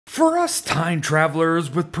For us time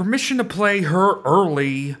travelers, with permission to play her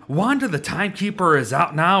early, Wanda the Timekeeper is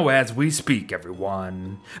out now as we speak,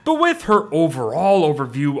 everyone. But with her overall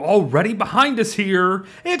overview already behind us here,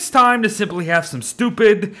 it's time to simply have some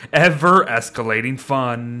stupid, ever-escalating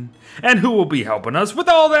fun. And who will be helping us with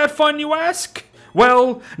all that fun, you ask?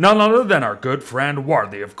 Well, none other than our good friend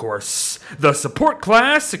Wanda, of course, the support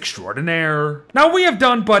class extraordinaire. Now, we have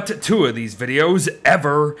done but 2 of these videos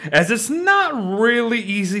ever, as it's not really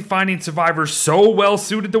easy finding survivors so well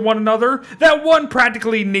suited to one another that one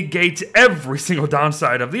practically negates every single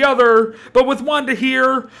downside of the other. But with Wanda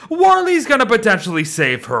here, Warley's gonna potentially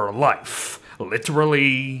save her life.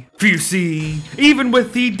 Literally. You see, even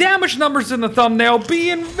with the damage numbers in the thumbnail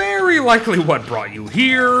being very likely what brought you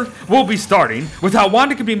here, we'll be starting with how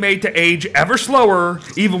Wanda can be made to age ever slower,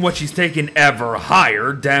 even when she's taking ever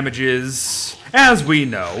higher damages. As we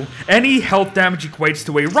know, any health damage equates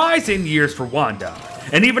to a rise in years for Wanda,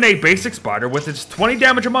 and even a basic spider with its 20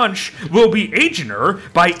 damage a munch will be aging her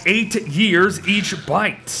by 8 years each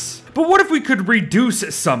bite. But what if we could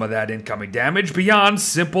reduce some of that incoming damage beyond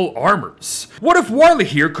simple armors? What if Warley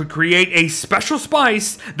here could create a special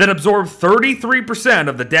spice that absorbs 33%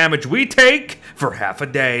 of the damage we take for half a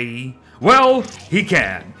day? Well, he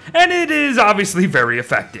can, and it is obviously very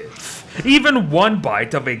effective. Even one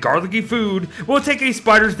bite of a garlicky food will take a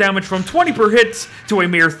spider's damage from 20 per hit to a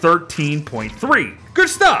mere 13.3. Good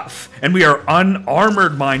stuff, and we are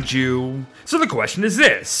unarmored, mind you. So the question is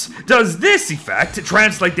this: does this effect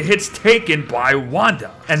translate to hits taken by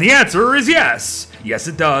Wanda? And the answer is yes. Yes,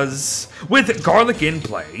 it does. With garlic in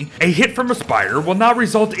play, a hit from a spider will now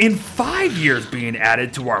result in 5 years being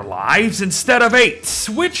added to our lives instead of 8,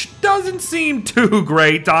 which doesn't seem too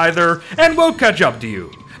great either, and we'll catch up to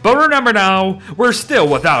you. But remember now, we're still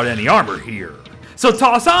without any armor here. So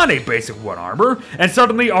toss on a basic 1 armor, and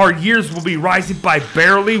suddenly our years will be rising by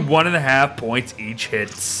barely 1.5 points each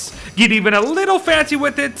hit. Get even a little fancy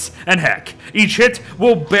with it, and heck, each hit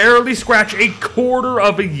will barely scratch a quarter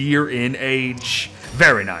of a year in age.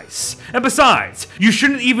 Very nice. And besides, you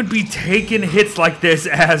shouldn't even be taking hits like this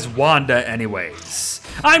as Wanda anyways.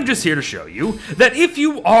 I'm just here to show you that if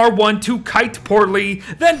you are one to kite poorly,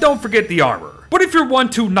 then don't forget the armor. But if you're one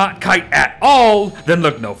to not kite at all, then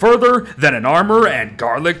look no further than an armor and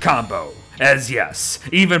garlic combo. As yes,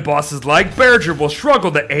 even bosses like Berger will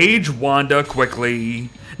struggle to age Wanda quickly.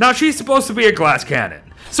 Now, she's supposed to be a glass cannon,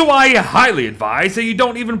 so I highly advise that you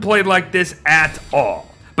don't even play like this at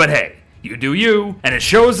all. But hey, you do you, and it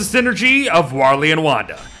shows the synergy of Warley and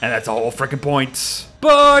Wanda, and that's the whole frickin' point.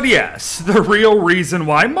 But yes, the real reason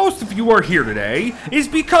why most of you are here today is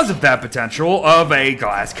because of that potential of a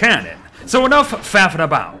glass cannon. So enough faffing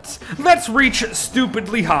about. Let's reach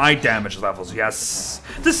stupidly high damage levels, yes,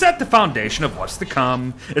 to set the foundation of what's to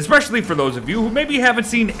come, especially for those of you who maybe haven't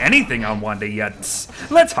seen anything on Wanda yet.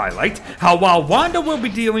 Let's highlight how while Wanda will be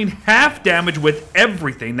dealing half damage with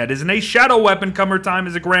everything that isn't a shadow weapon come her time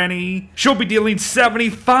as a granny, she'll be dealing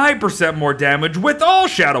 75% more damage with all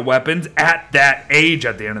shadow weapons at that age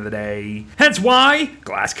at the end of the day. Hence why,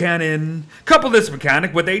 glass cannon. Couple this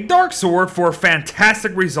mechanic with a dark sword for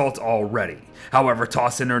fantastic results already. However,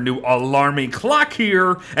 toss in her new alarming clock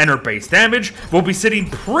here, and her base damage will be sitting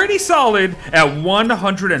pretty solid at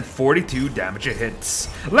 142 damage a hit.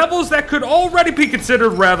 Levels that could already be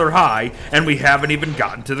considered rather high, and we haven't even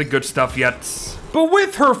gotten to the good stuff yet. But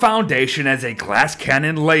with her foundation as a glass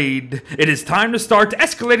cannon laid, it is time to start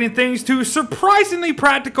escalating things to surprisingly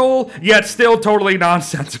practical, yet still totally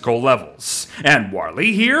nonsensical levels. And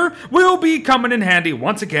Warley here will be coming in handy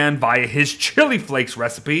once again via his chili flakes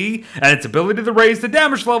recipe, and its ability to raise the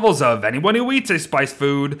damage levels of anyone who eats a spiced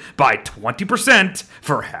food by 20%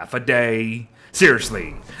 for half a day.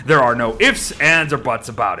 Seriously, there are no ifs, ands, or buts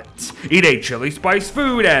about it. Eat a chili spice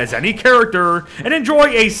food as any character and enjoy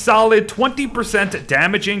a solid 20%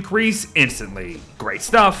 damage increase instantly. Great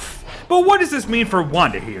stuff. But what does this mean for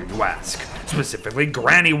Wanda here, you ask? Specifically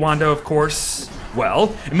Granny Wanda, of course.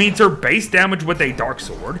 Well, it means her base damage with a dark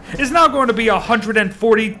sword is now going to be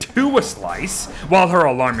 142 a slice, while her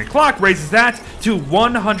alarming clock raises that to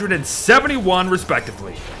 171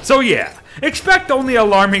 respectively. So yeah, expect only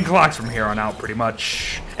alarming clocks from here on out pretty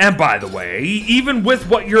much. And by the way, even with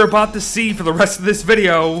what you're about to see for the rest of this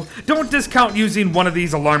video, don't discount using one of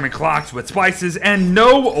these alarming clocks with spices and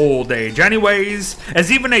no old age anyways,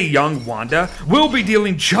 as even a young Wanda will be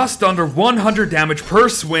dealing just under 100 damage per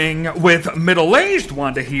swing, with middle-aged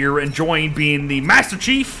Wanda here enjoying being the Master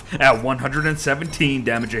Chief at 117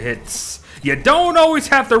 damage a hit. You don't always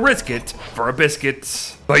have to risk it for a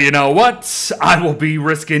biscuit. But you know what? I will be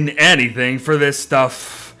risking anything for this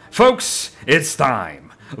stuff. Folks, it's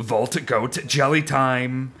time. Volt Goat Jelly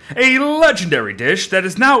time. A legendary dish that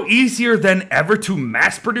is now easier than ever to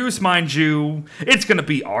mass produce, mind you. It's gonna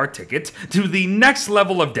be our ticket to the next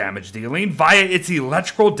level of damage dealing via its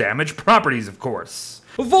electrical damage properties, of course.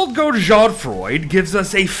 Volt Goat chaud-froid gives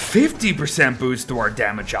us a 50% boost to our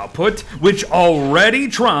damage output, which already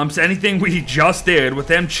trumps anything we just did with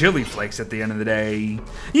them chili flakes at the end of the day.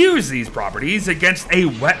 Use these properties against a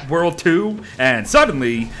wet world too, and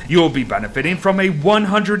suddenly you'll be benefiting from a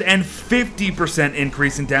 150%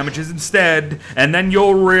 increase in damages instead, and then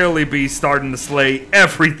you'll really be starting to slay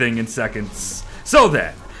everything in seconds. So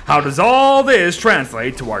then, how does all this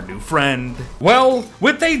translate to our new friend? Well,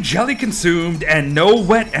 with a jelly consumed and no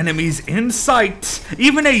wet enemies in sight,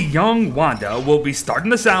 even a young Wanda will be starting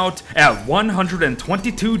this out at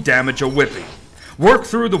 122 damage a whippy. Work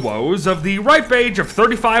through the woes of the ripe age of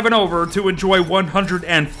 35 and over to enjoy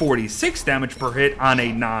 146 damage per hit on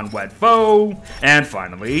a non-wet foe, and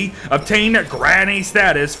finally, obtain Granny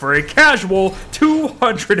status for a casual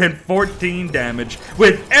 214 damage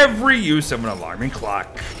with every use of an alarming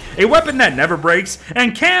clock. A weapon that never breaks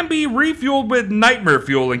and can be refueled with nightmare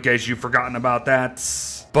fuel in case you've forgotten about that.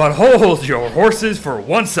 But hold your horses for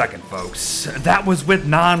 1 second, folks. That was with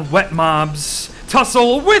non-wet mobs.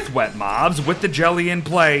 Tussle with wet mobs with the jelly in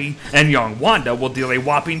play, and young Wanda will deal a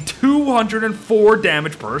whopping 204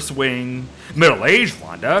 damage per swing. Middle-aged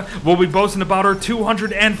Wanda will be boasting about her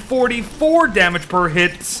 244 damage per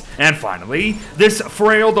hit. And finally, this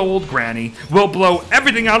frail old granny will blow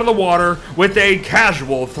everything out of the water with a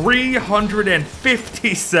casual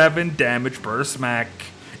 357 damage per smack.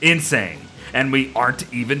 Insane. And we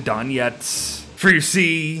aren't even done yet. For you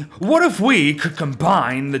see, what if we could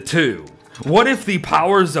combine the two? What if the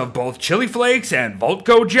powers of both Chili Flakes and Volt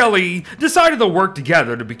Goat Jelly decided to work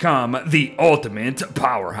together to become the ultimate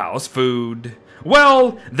powerhouse food?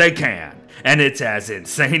 Well, they can, and it's as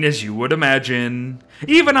insane as you would imagine.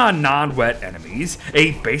 Even on non-wet enemies,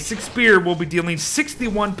 a basic spear will be dealing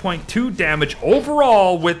 61.2 damage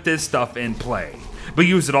overall with this stuff in play. But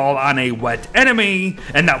use it all on a wet enemy,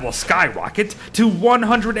 and that will skyrocket to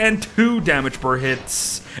 102 damage per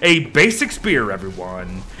hit. A basic spear,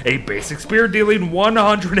 everyone. A basic spear dealing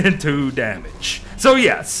 102 damage. So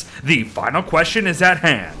yes, the final question is at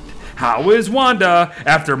hand. How is Wanda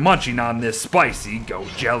after munching on this spicy goat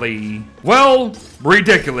jelly? Well,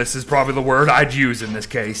 ridiculous is probably the word I'd use in this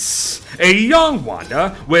case. A young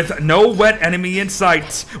Wanda with no wet enemy in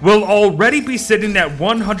sight will already be sitting at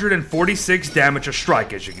 146 damage a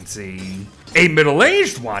strike, as you can see. A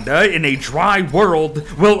middle-aged Wanda in a dry world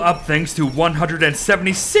will up things to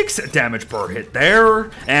 176 damage per hit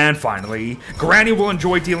there. And finally, Granny will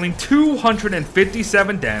enjoy dealing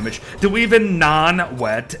 257 damage to even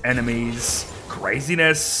non-wet enemies.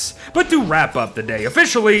 Craziness. But to wrap up the day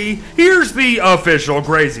officially, here's the official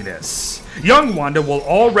craziness. Young Wanda will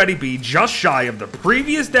already be just shy of the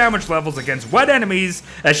previous damage levels against wet enemies,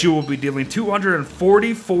 as she will be dealing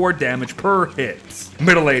 244 damage per hit.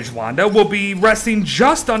 Middle-aged Wanda will be resting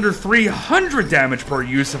just under 300 damage per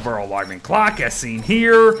use of her alarming clock, as seen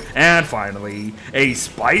here. And finally, a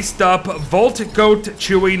spiced up Volt Goat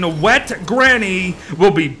chewing wet Granny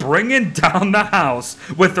will be bringing down the house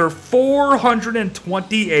with her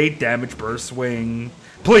 428 damage per swing.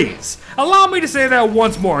 Please, allow me to say that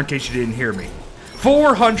once more in case you didn't hear me.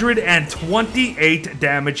 428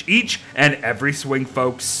 damage each and every swing,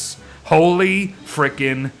 folks. Holy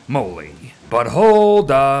frickin' moly. But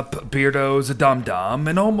hold up, Beardo's a dum-dum,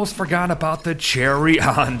 and almost forgot about the cherry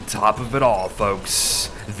on top of it all,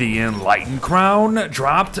 folks. The Enlightened Crown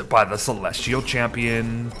dropped by the Celestial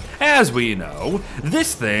Champion. As we know,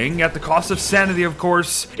 this thing, at the cost of sanity of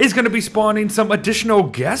course, is going to be spawning some additional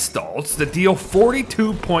guest alts that deal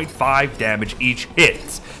 42.5 damage each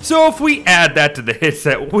hit. So if we add that to the hits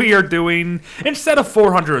that we are doing, instead of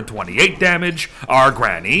 428 damage, our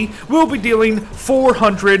Granny will be dealing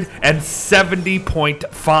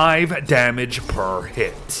 470.5 damage per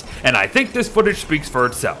hit. And I think this footage speaks for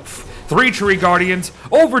itself. 3 Tree Guardians,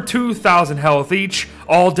 over 2,000 health each,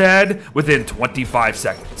 all dead within 25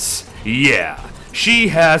 seconds. Yeah, she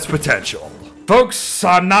has potential. Folks,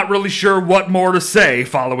 I'm not really sure what more to say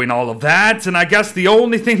following all of that, and I guess the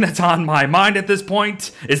only thing that's on my mind at this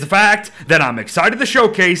point is the fact that I'm excited to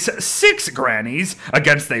showcase 6 grannies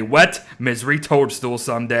against a wet misery toadstool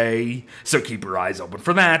someday. So keep your eyes open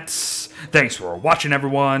for that. Thanks for watching,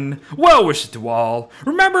 everyone. Well wishes to all.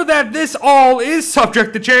 Remember that this all is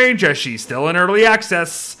subject to change as she's still in early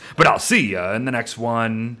access, but I'll see ya in the next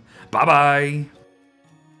one. Bye-bye.